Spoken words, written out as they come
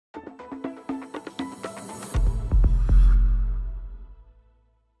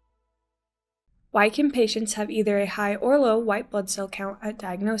Why can patients have either a high or low white blood cell count at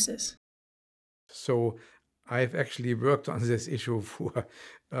diagnosis? So I've actually worked on this issue for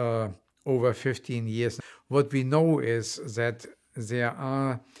over 15 years. What we know is that there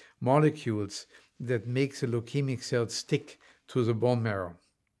are molecules that make the leukemic cells stick to the bone marrow.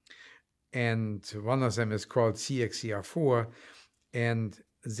 And one of them is called CXCR4, and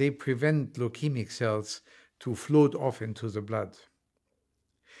they prevent leukemic cells to float off into the blood.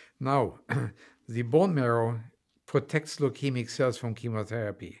 Now, the bone marrow protects leukemic cells from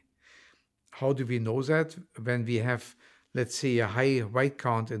chemotherapy. How do we know that? When we have, let's say, a high white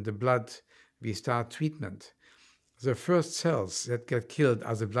count in the blood, we start treatment. The first cells that get killed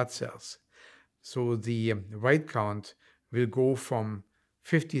are the blood cells. So the white count will go from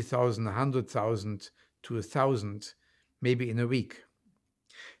 50,000, 100,000 to 1,000, maybe in a week.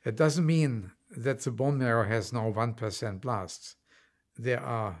 It doesn't mean that the bone marrow has now 1% blasts. There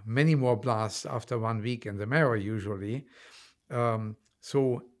are many more blasts after 1 week in the marrow usually. And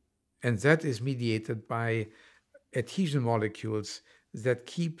that is mediated by adhesion molecules that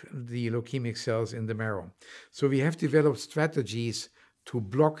keep the leukemic cells in the marrow. So we have developed strategies to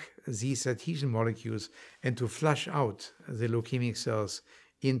block these adhesion molecules and to flush out the leukemic cells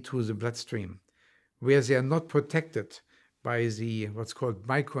into the bloodstream, where they are not protected by the what's called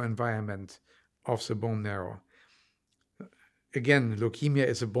microenvironment of the bone marrow. Again, leukemia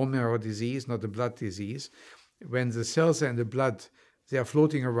is a bone marrow disease, not a blood disease. When the cells are in the blood, they are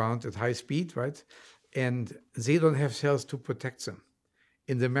floating around at high speed, right? And they don't have cells to protect them.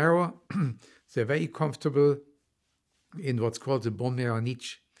 In the marrow, they're very comfortable in what's called the bone marrow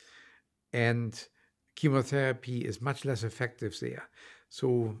niche. And chemotherapy is much less effective there.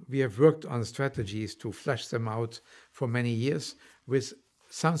 So we have worked on strategies to flush them out for many years with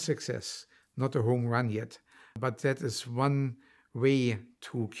some success, not a home run yet. But that is one way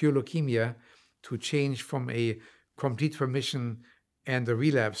to cure leukemia, to change from a complete remission and a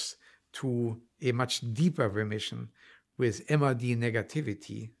relapse to a much deeper remission with MRD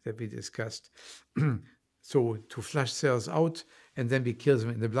negativity that we discussed. So to flush cells out and then we kill them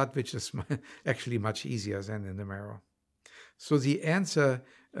in the blood, which is actually much easier than in the marrow. So the answer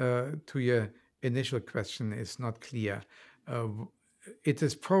to your initial question is not clear. It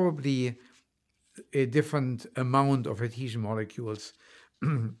is probably a different amount of adhesion molecules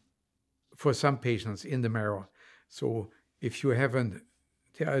for some patients in the marrow. So if you have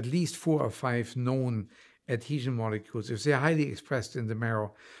there are at least 4 or 5 known adhesion molecules. If they're highly expressed in the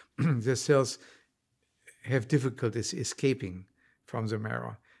marrow, the cells have difficulties escaping from the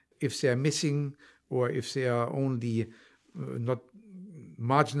marrow. If they're missing or if they are only not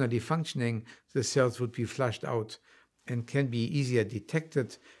marginally functioning, the cells would be flushed out and can be easier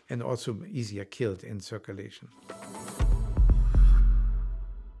detected and also easier killed in circulation.